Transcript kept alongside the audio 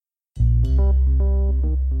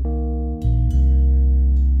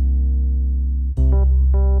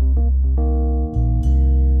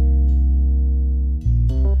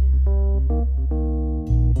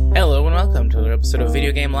Hello and welcome to another episode of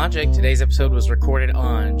Video Game Logic. Today's episode was recorded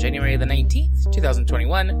on January the 19th,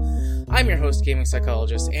 2021. I'm your host, Gaming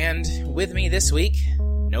Psychologist, and with me this week,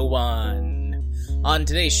 no one. On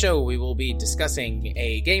today's show, we will be discussing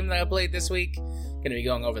a game that I played this week. Going to be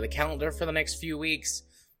going over the calendar for the next few weeks.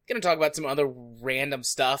 Going to talk about some other random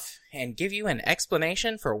stuff and give you an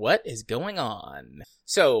explanation for what is going on.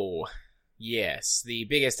 So, yes, the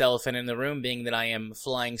biggest elephant in the room being that I am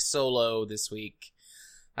flying solo this week.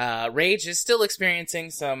 Rage is still experiencing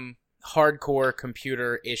some hardcore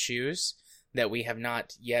computer issues that we have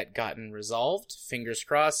not yet gotten resolved. Fingers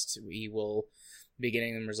crossed, we will be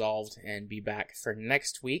getting them resolved and be back for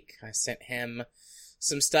next week. I sent him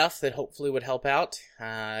some stuff that hopefully would help out.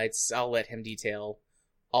 I'll let him detail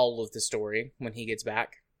all of the story when he gets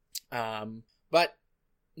back. But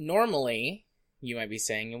normally, you might be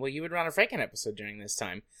saying, well, you would run a Franken episode during this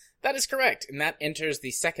time. That is correct, and that enters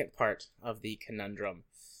the second part of the conundrum.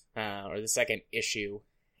 Or the second issue,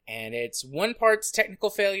 and it's 1 part's technical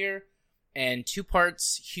failure and 2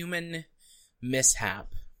 parts human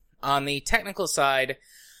mishap. On the technical side,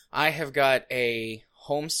 I have got a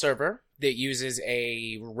home server that uses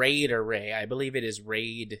a RAID array. I believe it is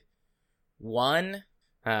RAID 1,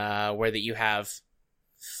 where that you have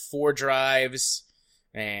 4 drives,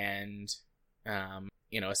 and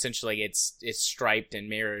essentially it's striped and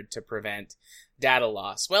mirrored to prevent data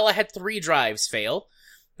loss. Well, I had 3 drives fail.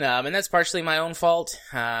 And that's partially my own fault.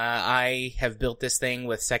 I have built this thing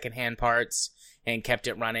with secondhand parts and kept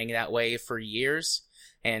it running that way for years.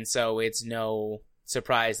 And so it's no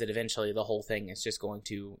surprise that eventually the whole thing is just going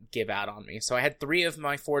to give out on me. So I had 3 of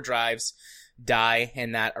my 4 drives die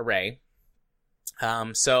in that array.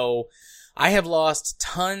 So I have lost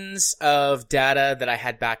tons of data that I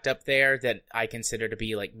had backed up there that I consider to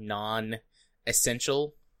be like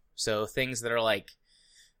non-essential. So things that are like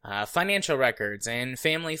financial records and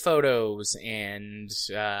family photos and,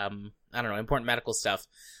 important medical stuff.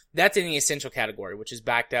 That's in the essential category, which is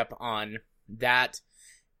backed up on that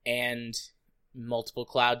and multiple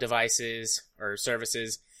cloud devices or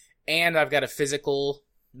services. And I've got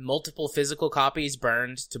multiple physical copies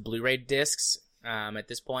burned to Blu-ray discs, at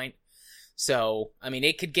this point. So,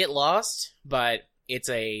 it could get lost, but it's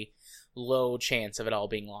a low chance of it all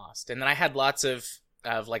being lost. And then I had lots of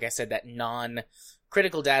like I said, that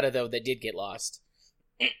critical data, though, that did get lost.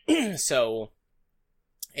 So,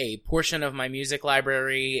 a portion of my music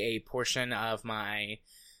library, a portion of my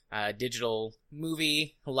digital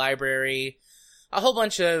movie library, a whole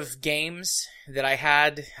bunch of games that I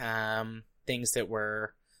had, things that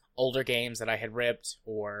were older games that I had ripped,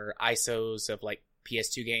 or ISOs of like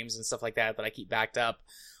PS2 games and stuff like that I keep backed up.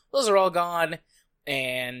 Those are all gone,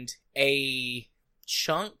 and a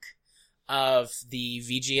chunk of the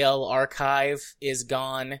VGL archive is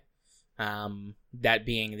gone, that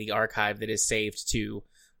being the archive that is saved to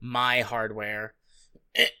my hardware.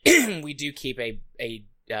 We do keep a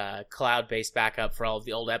cloud-based backup for all of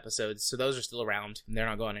the old episodes, so those are still around, and they're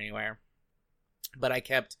not going anywhere. But I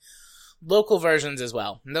kept local versions as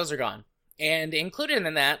well, and those are gone. And included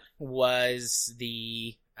in that was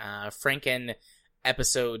the Franken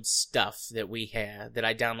episode stuff that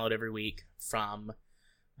I download every week from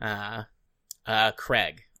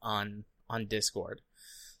Craig on Discord.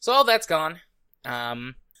 So all that's gone.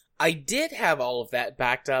 I did have all of that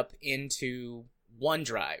backed up into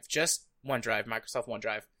OneDrive, just OneDrive, Microsoft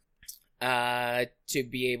OneDrive, to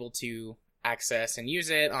be able to access and use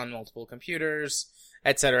it on multiple computers,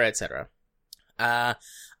 etc., etc.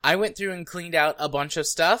 I went through and cleaned out a bunch of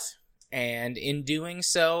stuff, and in doing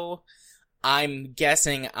so, I'm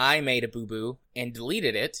guessing I made a boo-boo and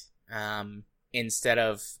deleted it, instead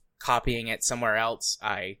of copying it somewhere else.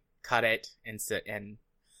 I cut it and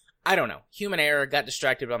I don't know, human error, got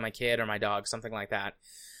distracted by my kid or my dog, something like that,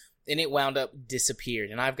 and it wound up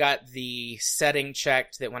disappeared. And I've got the setting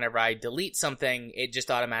checked that whenever I delete something, it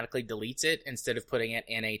just automatically deletes it instead of putting it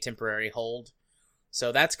in a temporary hold.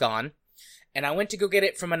 So that's gone. And I went to go get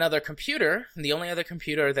it from another computer, the only other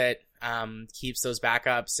computer that keeps those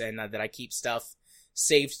backups and that I keep stuff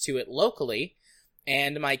saved to it locally.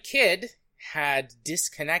 And my kid had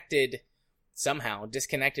disconnected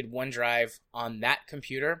OneDrive on that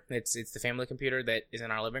computer. It's the family computer that is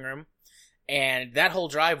in our living room. And that whole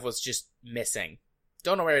drive was just missing.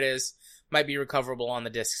 Don't know where it is. Might be recoverable on the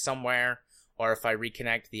disk somewhere. Or if I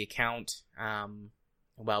reconnect the account,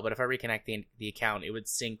 but if I reconnect the account, it would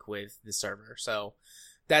sync with the server. So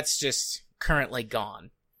that's just currently gone.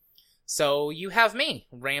 So you have me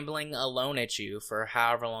rambling alone at you for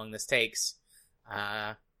however long this takes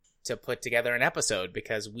to put together an episode,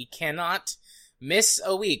 because we cannot miss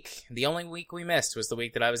a week. The only week we missed was the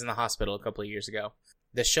week that I was in the hospital a couple of years ago.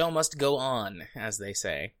 The show must go on, as they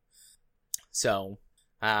say. So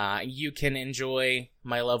you can enjoy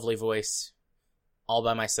my lovely voice all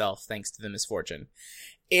by myself, thanks to the misfortune.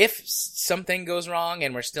 If something goes wrong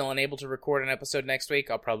and we're still unable to record an episode next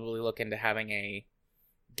week, I'll probably look into having a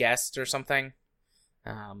guest or something.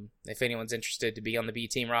 If anyone's interested to be on the B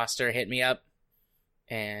Team roster, hit me up,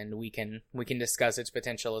 and we can discuss its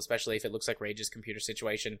potential, especially if it looks like Rage's computer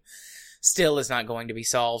situation still is not going to be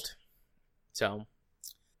solved. So,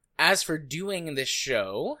 as for doing this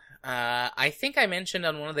show, I think I mentioned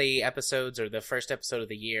on one of the episodes, or the first episode of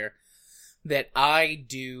the year, that I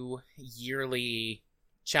do yearly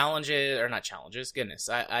challenges, or not challenges, goodness.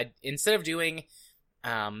 I instead of doing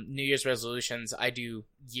New Year's resolutions, I do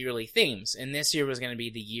yearly themes, and this year was going to be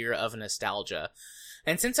the year of nostalgia.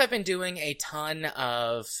 And since I've been doing a ton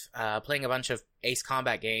of playing a bunch of Ace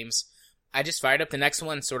Combat games, I just fired up the next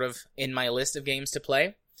one sort of in my list of games to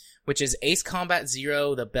play, which is Ace Combat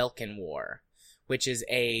Zero: The Belkin War, which is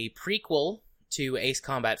a prequel to Ace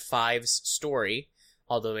Combat 5's story,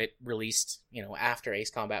 although it released, after Ace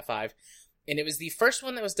Combat 5. And it was the first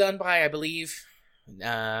one that was done by, I believe,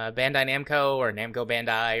 Bandai Namco, or Namco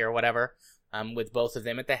Bandai, or whatever, with both of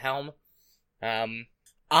them at the helm.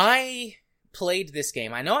 I played this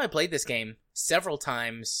game. I know I played this game several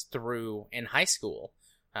times through in high school.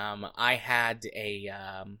 I had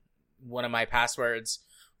one of my passwords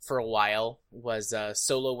for a while was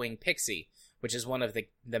Solo Wing Pixie, which is one of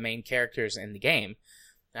the main characters in the game.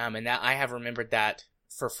 And that I have remembered that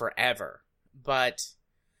for forever. But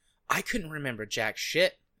I couldn't remember jack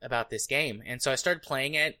shit about this game. And so I started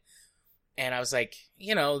playing it, and I was like,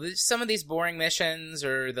 some of these boring missions,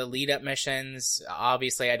 or the lead-up missions,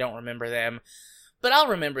 obviously I don't remember them, but I'll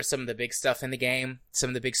remember some of the big stuff in the game, some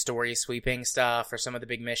of the big story-sweeping stuff, or some of the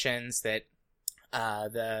big missions that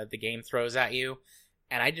the game throws at you,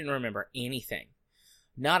 and I didn't remember anything.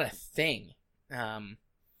 Not a thing.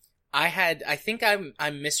 I think I'm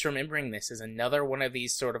misremembering this as another one of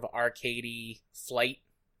these sort of arcadey flight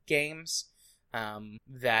games, I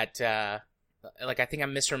think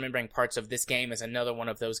I'm misremembering parts of this game as another one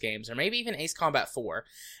of those games, or maybe even Ace Combat 4.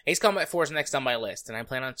 Ace Combat 4 is next on my list, and I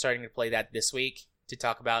plan on starting to play that this week to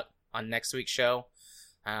talk about on next week's show.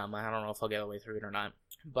 I don't know if I'll get all the way through it or not,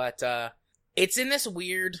 but it's in this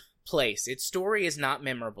weird place. Its story is not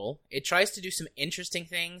memorable. It tries to do some interesting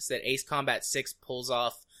things that Ace Combat 6 pulls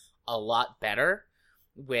off a lot better,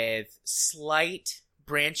 with slight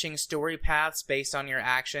branching story paths based on your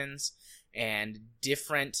actions, and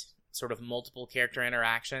different sort of multiple character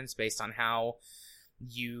interactions based on how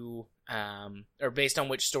you, or based on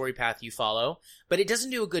which story path you follow. But it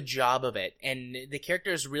doesn't do a good job of it, and the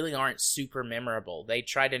characters really aren't super memorable. They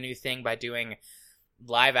tried a new thing by doing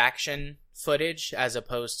live action footage as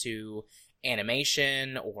opposed to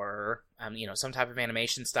animation, or, some type of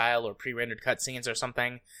animation style, or pre-rendered cutscenes or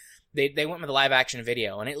something. They went with a live action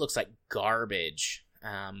video, and it looks like garbage.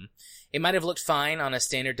 It might have looked fine on a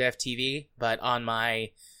standard def TV, but on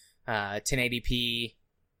my 1080p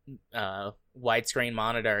widescreen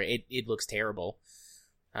monitor, it looks terrible.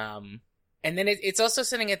 And then it's also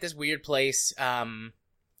sitting at this weird place from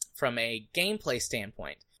a gameplay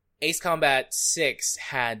standpoint. Ace Combat 6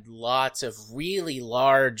 had lots of really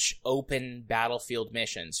large open battlefield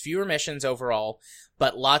missions. Fewer missions overall,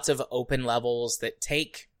 but lots of open levels that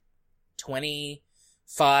take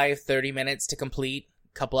 25, 30 minutes to complete.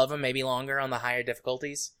 A couple of them maybe longer on the higher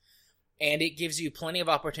difficulties. And it gives you plenty of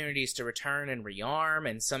opportunities to return and rearm,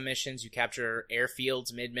 and some missions you capture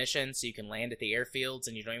airfields mid-mission, so you can land at the airfields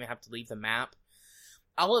and you don't even have to leave the map.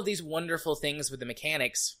 All of these wonderful things with the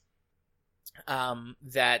mechanics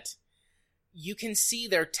that you can see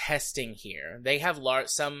they're testing here. They have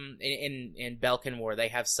some, in Belkin War, they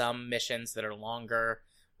have some missions that are longer,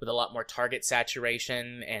 with a lot more target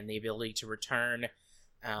saturation, and the ability to return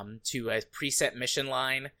to a preset mission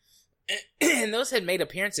line. And those had made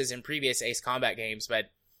appearances in previous Ace Combat games,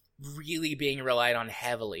 but really being relied on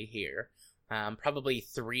heavily here. Probably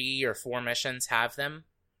 3 or 4 missions have them.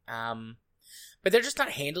 But they're just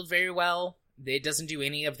not handled very well. It doesn't do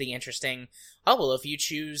any of the interesting, if you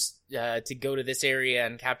choose to go to this area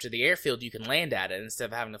and capture the airfield, you can land at it instead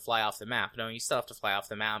of having to fly off the map. No, you still have to fly off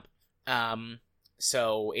the map.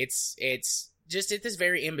 So it's just at this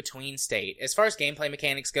very in-between state. As far as gameplay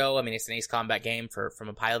mechanics go, it's an Ace Combat game from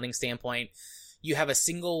a piloting standpoint. You have a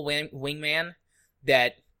single wingman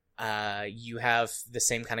that you have the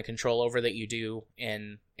same kind of control over that you do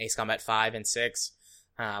in Ace Combat 5 and 6.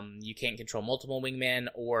 You can't control multiple wingmen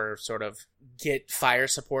or sort of get fire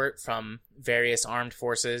support from various armed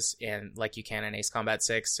forces, and like you can in Ace Combat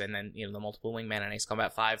 6, and then, the multiple wingmen in Ace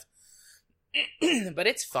Combat 5. But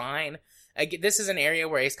it's fine. This is an area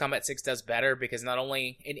where Ace Combat 6 does better, because not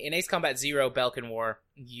only in Ace Combat 0 Belkin War,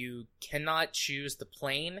 you cannot choose the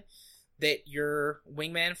plane that your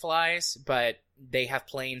wingman flies, but they have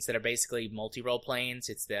planes that are basically multi-role planes.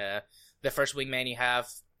 It's the first wingman you have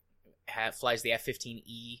flies the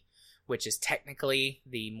F-15E, which is technically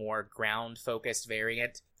the more ground-focused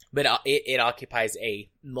variant, but it occupies a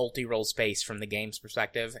multi-role space from the game's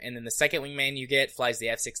perspective. And then the second wingman you get flies the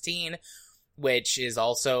F-16, which is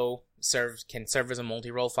also can serve as a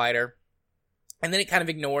multi-role fighter. And then it kind of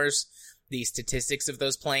ignores the statistics of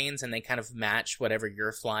those planes, and they kind of match whatever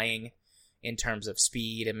you're flying in terms of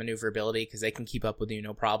speed and maneuverability, because they can keep up with you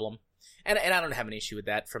no problem. And I don't have an issue with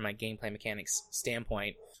that from a gameplay mechanics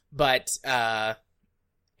standpoint. But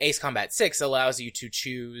Ace Combat 6 allows you to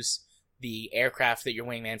choose the aircraft that your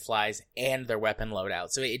wingman flies and their weapon loadout.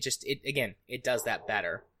 So it does that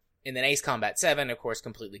better. And then Ace Combat 7, of course,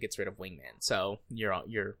 completely gets rid of wingman. So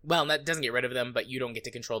that doesn't get rid of them, but you don't get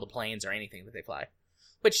to control the planes or anything that they fly.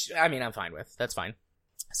 Which, I mean, I'm fine with. That's fine.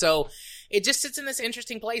 So it just sits in this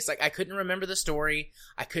interesting place. Like, I couldn't remember the story.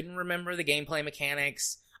 I couldn't remember the gameplay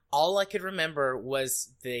mechanics. All I could remember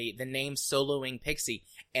was the name Soloing Pixie.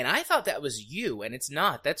 And I thought that was you, and it's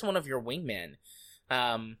not. That's one of your wingmen.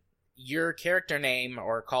 Your character name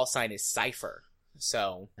or call sign is Cypher.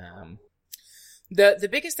 So, the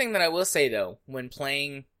biggest thing that I will say, though, when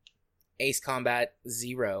playing Ace Combat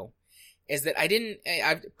 0 is that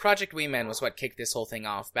Project Wingman was what kicked this whole thing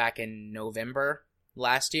off back in November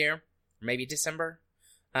last year, or maybe December.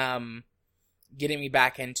 Getting me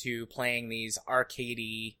back into playing these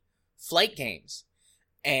arcadey flight games.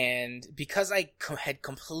 And because I had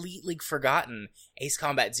completely forgotten Ace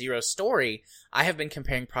Combat Zero's story, I have been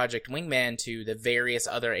comparing Project Wingman to the various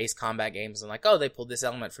other Ace Combat games. I'm like, oh, they pulled this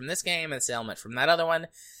element from this game and this element from that other one.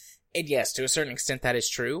 And yes, to a certain extent that is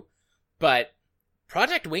true. But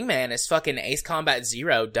Project Wingman is fucking Ace Combat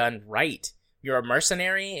Zero done right. You're a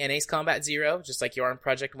mercenary in Ace Combat Zero, just like you are in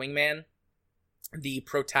Project Wingman. The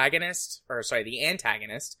antagonist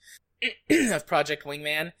of Project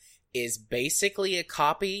Wingman is basically a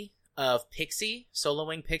copy of Pixie,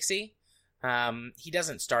 Soloing Pixie. He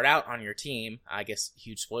doesn't start out on your team. I guess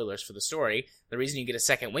huge spoilers for the story. The reason you get a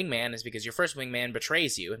second wingman is because your first wingman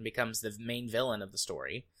betrays you and becomes the main villain of the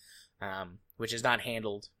story, which is not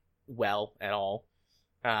handled well at all.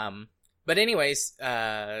 But anyways,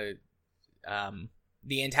 the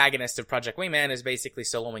antagonist of Project Wingman is basically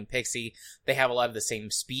Soloing Pixie. They have a lot of the same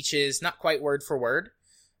speeches, not quite word for word.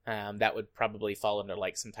 That would probably fall under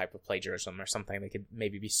like some type of plagiarism or something. They could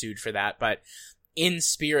maybe be sued for that. But in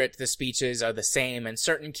spirit, the speeches are the same, and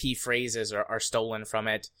certain key phrases are stolen from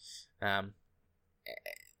it. And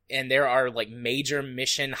there are like major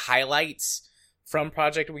mission highlights from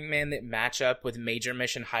Project Wingman that match up with major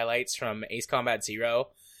mission highlights from Ace Combat Zero.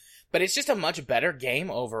 But it's just a much better game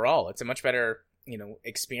overall. It's a much better,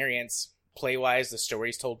 experience. Play-wise, the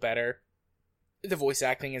story's told better. The voice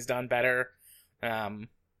acting is done better.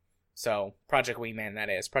 So, Project Wingman, that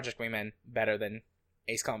is. Project Wingman, better than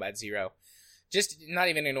Ace Combat Zero. Just not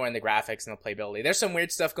even ignoring the graphics and the playability. There's some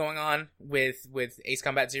weird stuff going on with Ace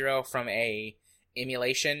Combat Zero from a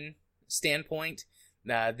emulation standpoint.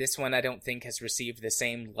 This one I don't think has received the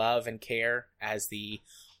same love and care as the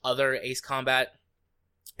other Ace Combat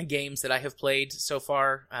games that I have played so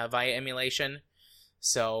far via emulation.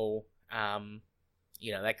 So,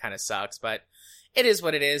 that kind of sucks, but it is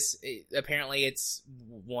what it is. Apparently, it's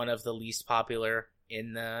one of the least popular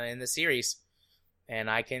in the series, and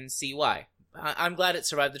I can see why. I'm glad it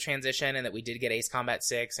survived the transition and that we did get Ace Combat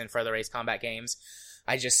 6 and further Ace Combat games.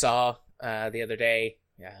 I just saw the other day,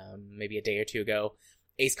 maybe a day or two ago,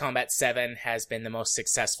 Ace Combat 7 has been the most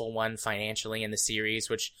successful one financially in the series,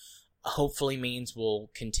 which hopefully means we'll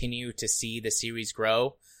continue to see the series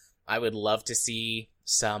grow. I would love to see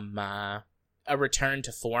some a return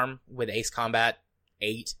to form with Ace Combat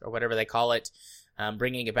 8 or whatever they call it,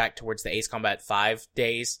 bringing it back towards the Ace Combat 5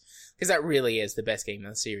 days, because that really is the best game in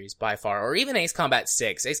the series by far. Or even Ace Combat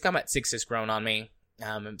 6. Ace Combat 6 has grown on me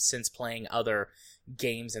since playing other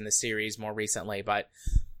games in the series more recently, but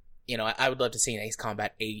I would love to see an Ace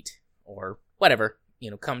Combat 8 or whatever,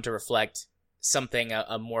 come to reflect something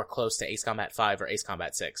more close to Ace Combat 5 or Ace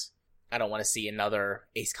Combat 6. I don't want to see another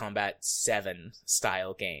Ace Combat 7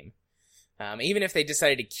 style game. Even if they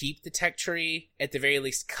decided to keep the tech tree, at the very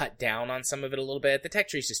least cut down on some of it a little bit. The tech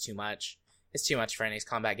tree is just too much. It's too much for an Ace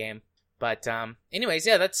Combat game. But anyways,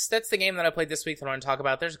 yeah, that's the game that I played this week that I want to talk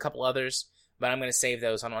about. There's a couple others, but I'm going to save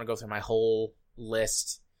those. I don't want to go through my whole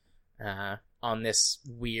list on this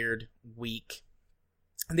weird week.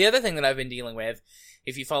 The other thing that I've been dealing with,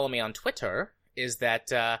 if you follow me on Twitter, is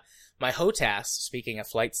that my HOTAS, speaking of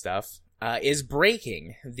flight stuff, is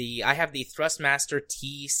breaking. I have the Thrustmaster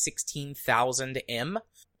T16000M,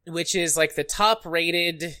 which is like the top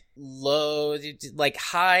rated low, like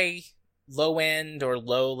high, low end or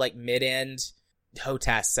low, like mid end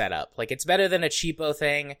HOTAS setup. Like it's better than a cheapo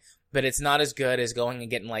thing, but it's not as good as going and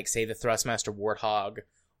getting like, say, the Thrustmaster Warthog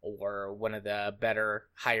or one of the better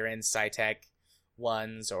higher end Scitech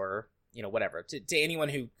ones, or, you know, whatever. To anyone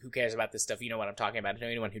who cares about this stuff, you know what I'm talking about. To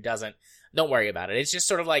anyone who doesn't, don't worry about it. It's just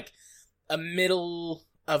sort of like a middle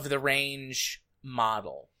of the range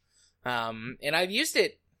model. And I've used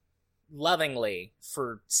it lovingly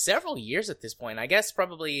for several years at this point. I guess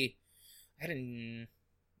probably I had in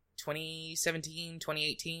 2017,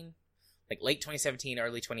 2018, like late 2017,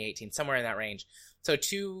 early 2018, somewhere in that range. So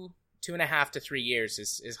 2.5 to 3 years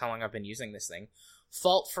is how long I've been using this thing.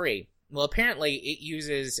 Fault free. Well, apparently it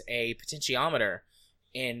uses a potentiometer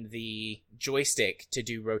in the joystick to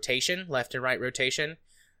do rotation, left and right rotation,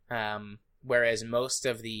 whereas most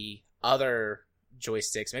of the other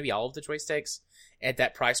joysticks, maybe all of the joysticks at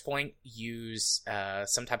that price point, use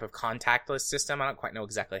some type of contactless system. I don't quite know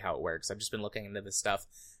exactly how it works. I've just been looking into this stuff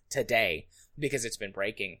today because it's been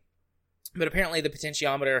breaking. But apparently the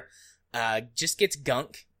potentiometer just gets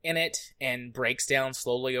gunk in it and breaks down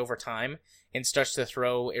slowly over time and starts to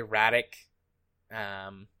throw erratic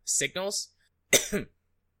signals.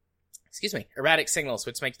 Excuse me. Erratic signals,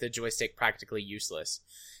 which make the joystick practically useless.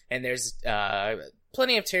 And there's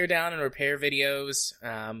plenty of teardown and repair videos.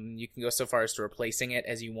 You can go so far as to replacing it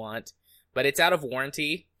as you want. But it's out of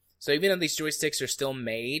warranty. So even though these joysticks are still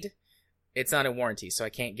made, it's not in warranty. So I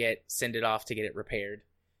can't send it off to get it repaired.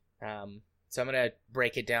 So I'm going to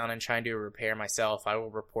break it down and try and do a repair myself. I will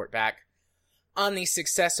report back on the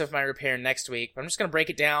success of my repair next week. But I'm just going to break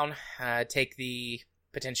it down, take the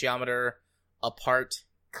potentiometer apart,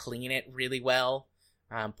 clean it really well,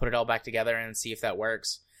 put it all back together and see if that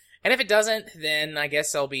works. And if it doesn't, then I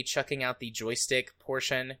guess I'll be chucking out the joystick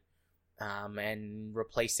portion and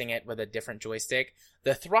replacing it with a different joystick.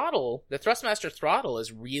 The Thrustmaster throttle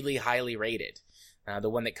is really highly rated. The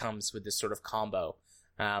one that comes with this sort of combo.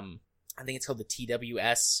 I think it's called the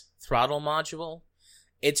TWS throttle module.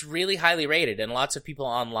 It's really highly rated, and lots of people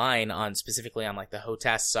online, specifically on like the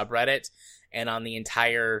HOTAS subreddit and on the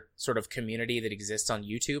entire sort of community that exists on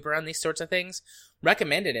YouTube around these sorts of things,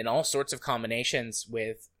 recommend it in all sorts of combinations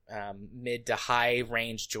with mid to high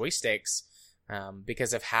range joysticks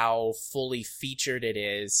because of how fully featured it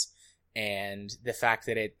is, and the fact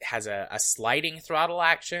that it has a sliding throttle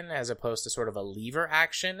action as opposed to sort of a lever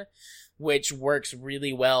action, which works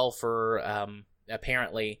really well for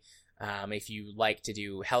apparently if you like to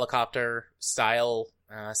do helicopter style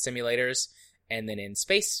simulators, and then in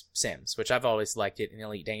space sims, which I've always liked it in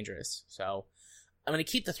Elite Dangerous. So I'm going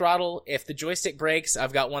to keep the throttle. If the joystick breaks,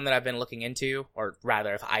 I've got one that I've been looking into, or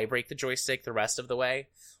rather if I break the joystick the rest of the way,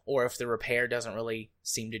 or if the repair doesn't really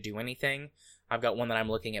seem to do anything, I've got one that I'm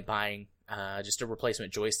looking at buying, just a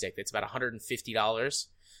replacement joystick that's about $150.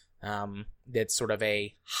 That's sort of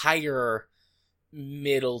a higher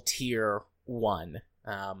middle tier one,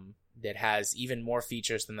 that has even more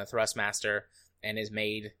features than the Thrustmaster and is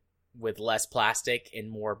made with less plastic and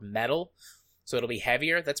more metal. So it'll be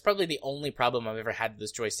heavier. That's probably the only problem I've ever had with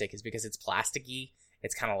this joystick, is because it's plasticky.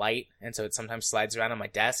 It's kind of light, and so it sometimes slides around on my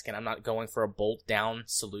desk, and I'm not going for a bolt down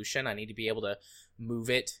solution. I need to be able to move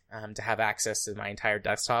it to have access to my entire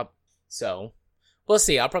desktop. So we'll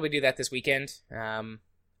see. I'll probably do that this weekend.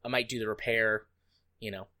 I might do the repair,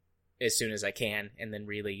 as soon as I can, and then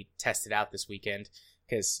really test it out this weekend,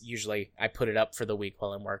 because usually I put it up for the week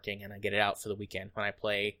while I'm working, and I get it out for the weekend when I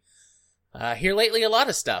play here lately a lot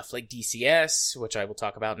of stuff like DCS, which I will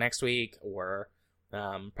talk about next week, or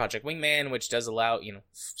Project Wingman, which does allow,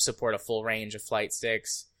 support a full range of flight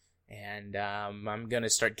sticks. And I'm going to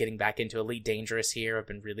start getting back into Elite Dangerous here. I've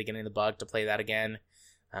been really getting the bug to play that again.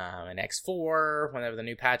 And X4, whenever the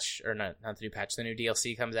new patch, or not the new patch, the new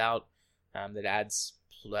DLC comes out that adds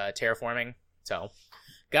terraforming. So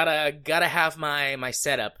gotta have my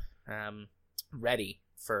setup ready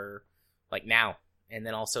for like now, and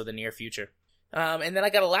then also the near future. And then I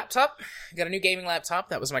got a laptop. I got a new gaming laptop.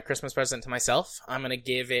 That was my Christmas present to myself. I'm going to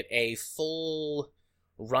give it a full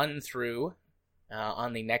run through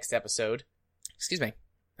on the next episode. Excuse me.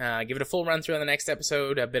 Give it a full run through on the next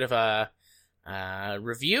episode. A bit of a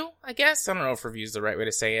review, I guess. I don't know if review is the right way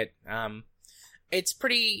to say it. It's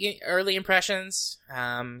pretty early impressions.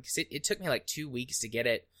 Because it took me like 2 weeks to get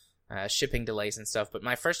it. shipping delays and stuff. But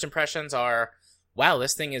my first impressions are, wow,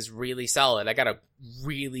 this thing is really solid. I got a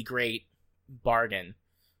really great bargain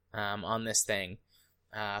on this thing.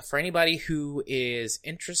 For anybody who is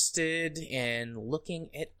interested in looking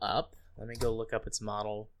it up, let me go look up its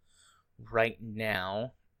model right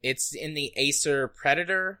now. It's in the Acer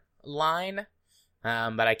Predator line,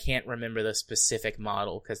 but I can't remember the specific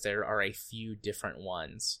model because there are a few different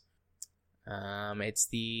ones. It's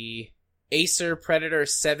the Acer Predator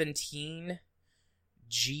 17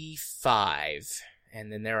 G5,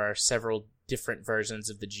 and then there are several different versions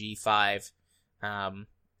of the G5.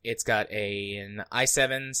 It's got an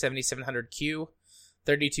i7 7700Q,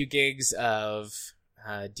 32 gigs of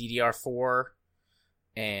DDR4,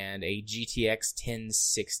 and a GTX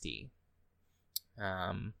 1060.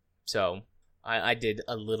 So I did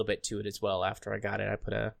a little bit to it as well after I got it. I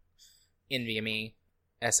put a NVMe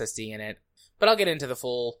SSD in it, but I'll get into the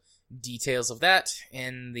full details of that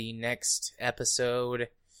in the next episode.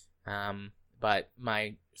 But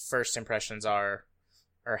my first impressions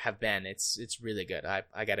have been it's really good.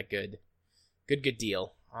 I got a good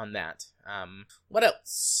deal on that. What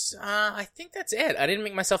else? I think that's it. I didn't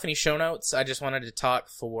make myself any show notes. I just wanted to talk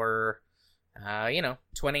for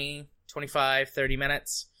 20, 25, 30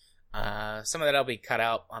 minutes. Some of that I'll be cut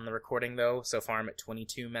out on the recording though. So far I'm at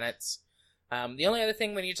 22 minutes. The only other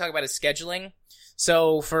thing we need to talk about is scheduling.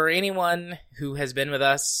 So for anyone who has been with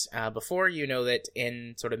us before, you know that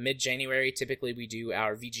in sort of mid-January, typically we do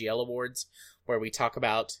our VGL Awards, where we talk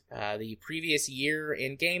about the previous year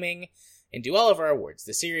in gaming and do all of our awards.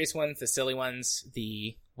 The serious ones, the silly ones,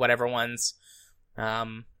 the whatever ones.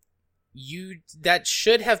 That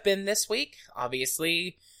should have been this week.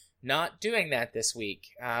 Obviously, not doing that this week.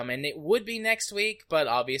 And it would be next week, but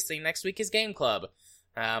obviously next week is Game Club.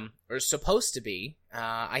 Or supposed to be.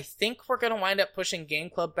 I think we're going to wind up pushing Game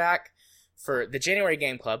Club back for the January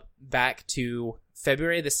Game Club back to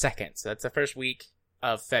February the 2nd. So that's the first week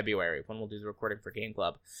of February when we'll do the recording for Game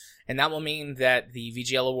Club. And that will mean that the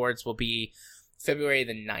VGL Awards will be February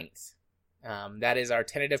the 9th. That is our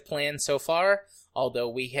tentative plan so far, although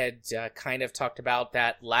we had kind of talked about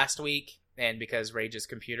that last week, and because Rage's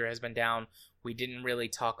computer has been down, we didn't really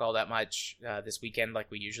talk all that much this weekend like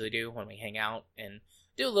we usually do when we hang out and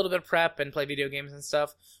do a little bit of prep and play video games and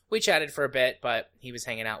stuff. We chatted for a bit, but he was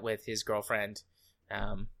hanging out with his girlfriend.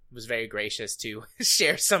 Was very gracious to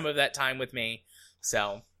share some of that time with me.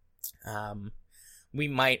 So we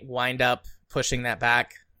might wind up pushing that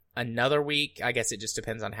back another week. I guess it just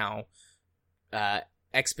depends on how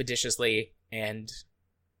expeditiously and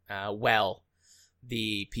well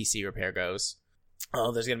the PC repair goes.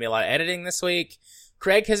 Oh, there's going to be a lot of editing this week.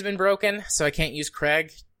 Craig has been broken, so I can't use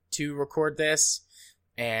Craig to record this.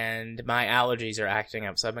 And my allergies are acting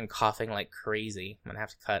up, so I've been coughing like crazy. I'm going to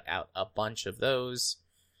have to cut out a bunch of those.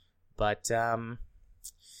 But,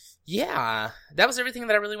 yeah, that was everything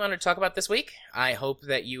that I really wanted to talk about this week. I hope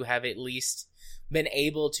that you have at least been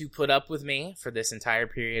able to put up with me for this entire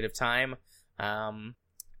period of time.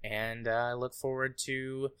 And I look forward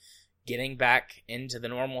to getting back into the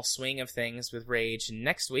normal swing of things with Rage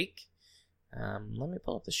next week. Let me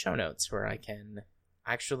pull up the show notes where I can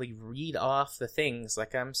actually read off the things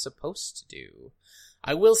like I'm supposed to do.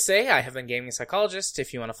 I will say I have been Gaming Psychologist.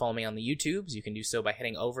 If you want to follow me on the YouTubes, you can do so by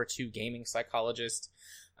heading over to Gaming Psychologist.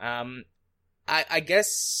 I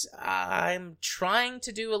guess I'm trying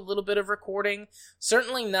to do a little bit of recording.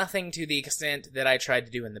 Certainly nothing to the extent that I tried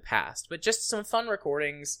to do in the past, but just some fun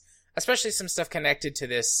recordings, especially some stuff connected to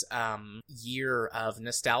this year of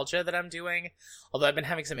nostalgia that I'm doing. Although I've been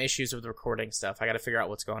having some issues with recording stuff. I got to figure out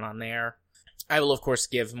what's going on there. I will, of course,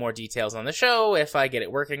 give more details on the show if I get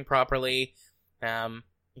it working properly.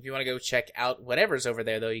 If you want to go check out whatever's over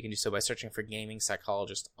there, though, you can do so by searching for Gaming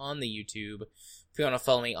Psychologist on the YouTube. If you want to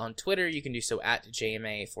follow me on Twitter, you can do so at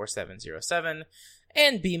JMA4707.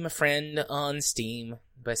 And be my friend on Steam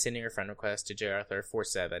by sending your friend request to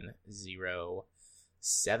jarthur4707.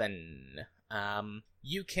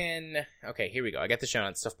 You can... Okay, here we go. I got the show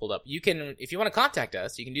notes stuff pulled up. You can, if you want to contact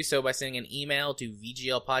us, you can do so by sending an email to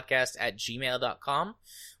vglpodcast@gmail.com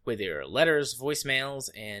with your letters, voicemails,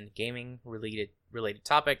 and gaming-related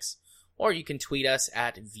topics. Or you can tweet us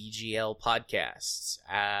at VGLPodcasts.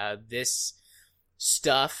 This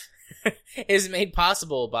stuff is made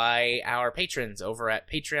possible by our patrons over at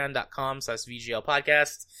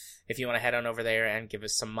patreon.com/VGLPodcast. If you want to head on over there and give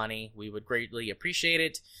us some money, we would greatly appreciate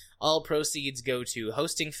it. All proceeds go to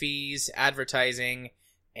hosting fees, advertising,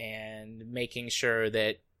 and making sure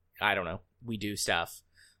that, I don't know, we do stuff.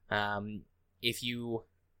 If you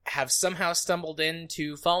have somehow stumbled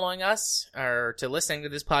into following us or to listening to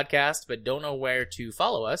this podcast, but don't know where to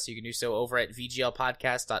follow us, you can do so over at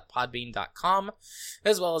vglpodcast.podbean.com,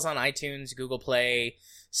 as well as on iTunes, Google Play,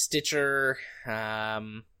 Stitcher,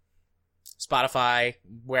 Spotify,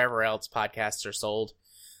 wherever else podcasts are sold.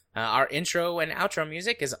 Our intro and outro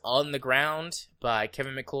music is On the Ground by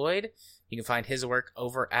Kevin MacLeod. You can find his work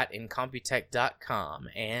over at incompetech.com.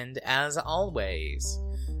 And as always,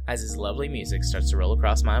 as his lovely music starts to roll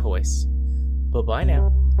across my voice, bye-bye now.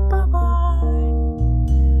 Bye-bye.